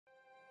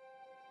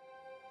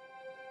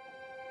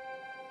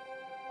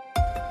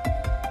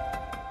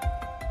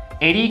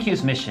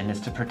ADEQ's mission is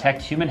to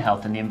protect human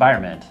health and the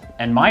environment,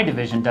 and my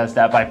division does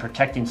that by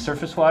protecting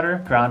surface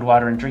water,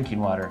 groundwater, and drinking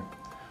water.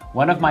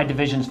 One of my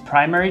division's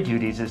primary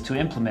duties is to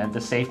implement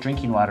the Safe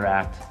Drinking Water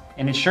Act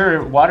and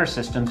ensure water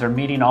systems are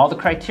meeting all the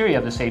criteria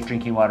of the Safe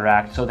Drinking Water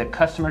Act so that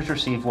customers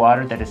receive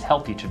water that is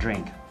healthy to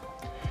drink.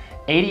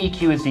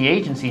 ADEQ is the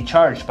agency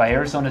charged by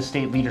Arizona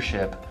state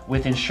leadership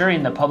with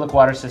ensuring that public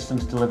water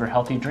systems deliver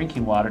healthy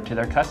drinking water to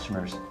their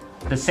customers.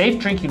 The Safe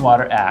Drinking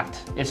Water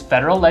Act is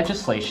federal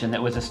legislation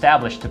that was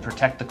established to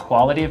protect the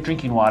quality of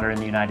drinking water in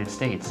the United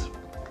States.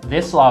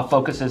 This law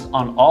focuses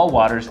on all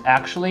waters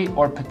actually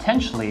or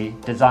potentially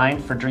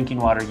designed for drinking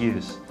water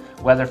use,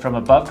 whether from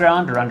above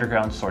ground or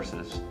underground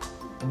sources.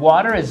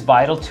 Water is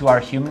vital to our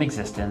human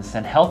existence,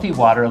 and healthy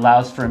water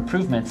allows for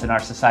improvements in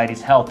our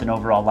society's health and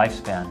overall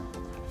lifespan.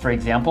 For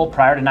example,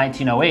 prior to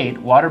 1908,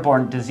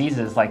 waterborne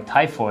diseases like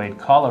typhoid,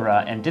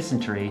 cholera, and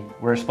dysentery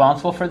were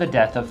responsible for the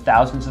death of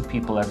thousands of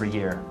people every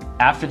year.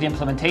 After the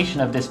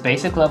implementation of this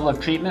basic level of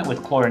treatment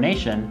with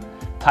chlorination,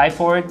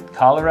 typhoid,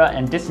 cholera,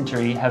 and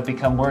dysentery have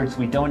become words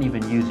we don't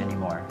even use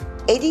anymore.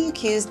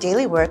 ADEQ's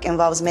daily work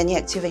involves many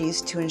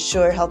activities to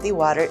ensure healthy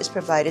water is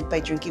provided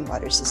by drinking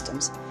water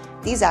systems.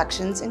 These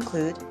actions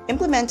include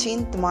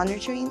implementing the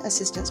Monitoring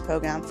Assistance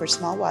Program for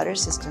small water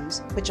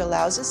systems, which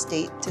allows a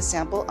state to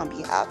sample on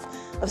behalf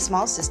of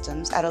small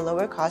systems at a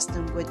lower cost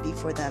than would be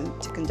for them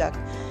to conduct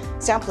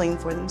sampling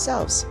for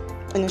themselves,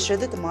 and ensure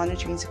that the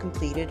monitoring is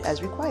completed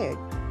as required.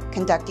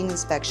 Conducting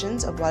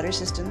inspections of water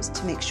systems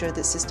to make sure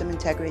that system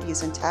integrity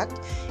is intact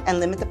and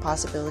limit the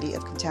possibility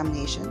of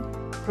contamination.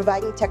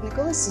 Providing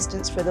technical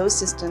assistance for those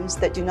systems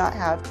that do not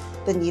have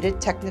the needed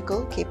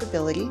technical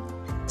capability.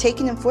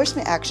 Taking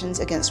enforcement actions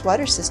against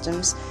water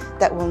systems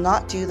that will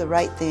not do the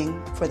right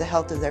thing for the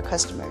health of their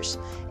customers,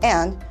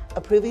 and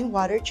approving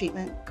water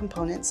treatment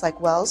components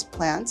like wells,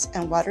 plants,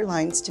 and water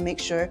lines to make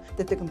sure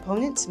that the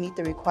components meet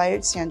the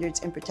required standards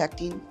in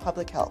protecting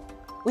public health.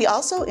 We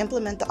also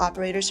implement the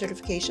Operator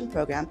Certification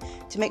Program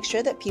to make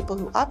sure that people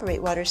who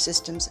operate water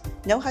systems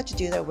know how to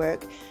do their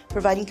work,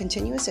 providing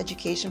continuous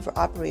education for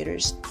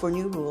operators for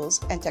new rules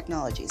and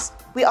technologies.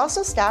 We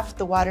also staff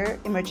the Water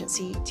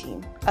Emergency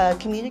Team, a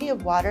community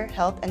of water,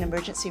 health, and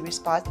emergency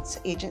response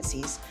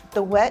agencies.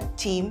 The WET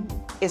team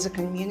is a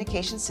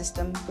communication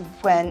system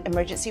when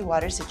emergency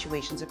water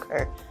situations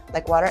occur,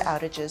 like water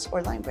outages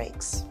or line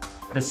breaks.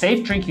 The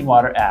Safe Drinking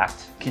Water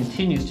Act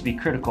continues to be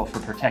critical for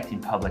protecting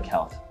public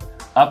health.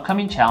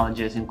 Upcoming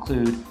challenges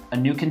include a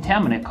new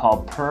contaminant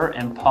called per-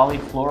 and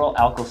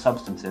polyfluoroalkyl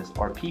substances,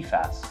 or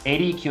PFAS.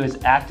 ADEQ is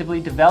actively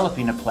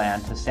developing a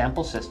plan to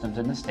sample systems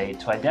in the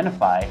state to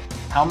identify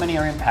how many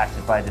are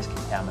impacted by this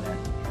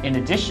contaminant. In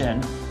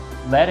addition,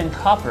 lead and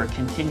copper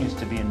continues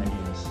to be in the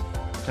news.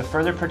 To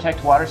further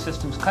protect water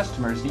systems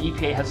customers, the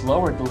EPA has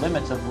lowered the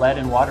limits of lead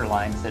in water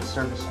lines that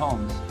service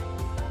homes.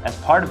 As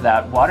part of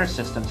that, water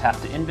systems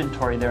have to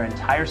inventory their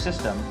entire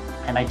system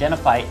and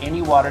identify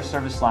any water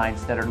service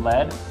lines that are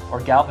lead or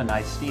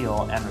galvanized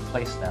steel and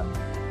replace them.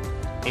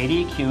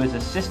 ADEQ is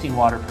assisting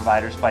water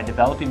providers by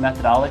developing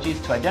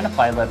methodologies to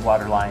identify lead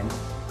water lines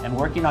and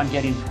working on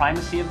getting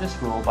primacy of this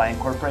rule by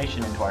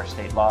incorporation into our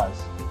state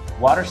laws.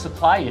 Water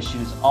supply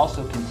issues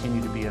also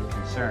continue to be of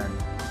concern.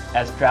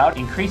 As drought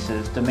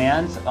increases,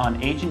 demands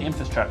on aging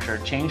infrastructure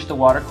change the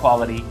water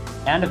quality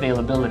and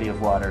availability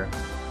of water.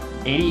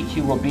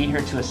 ADEQ will be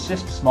here to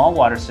assist small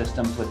water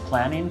systems with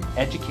planning,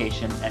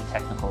 education, and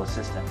technical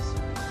assistance.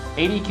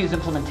 ADEQ's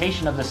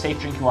implementation of the Safe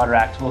Drinking Water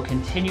Act will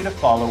continue to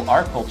follow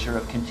our culture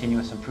of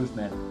continuous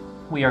improvement.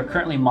 We are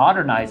currently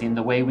modernizing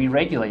the way we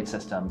regulate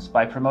systems.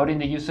 By promoting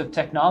the use of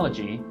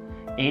technology,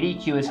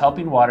 ADEQ is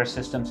helping water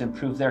systems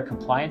improve their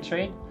compliance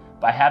rate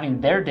by having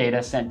their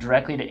data sent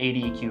directly to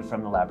ADEQ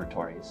from the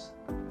laboratories.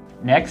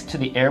 Next to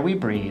the air we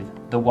breathe,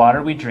 the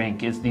water we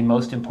drink is the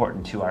most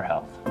important to our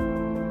health.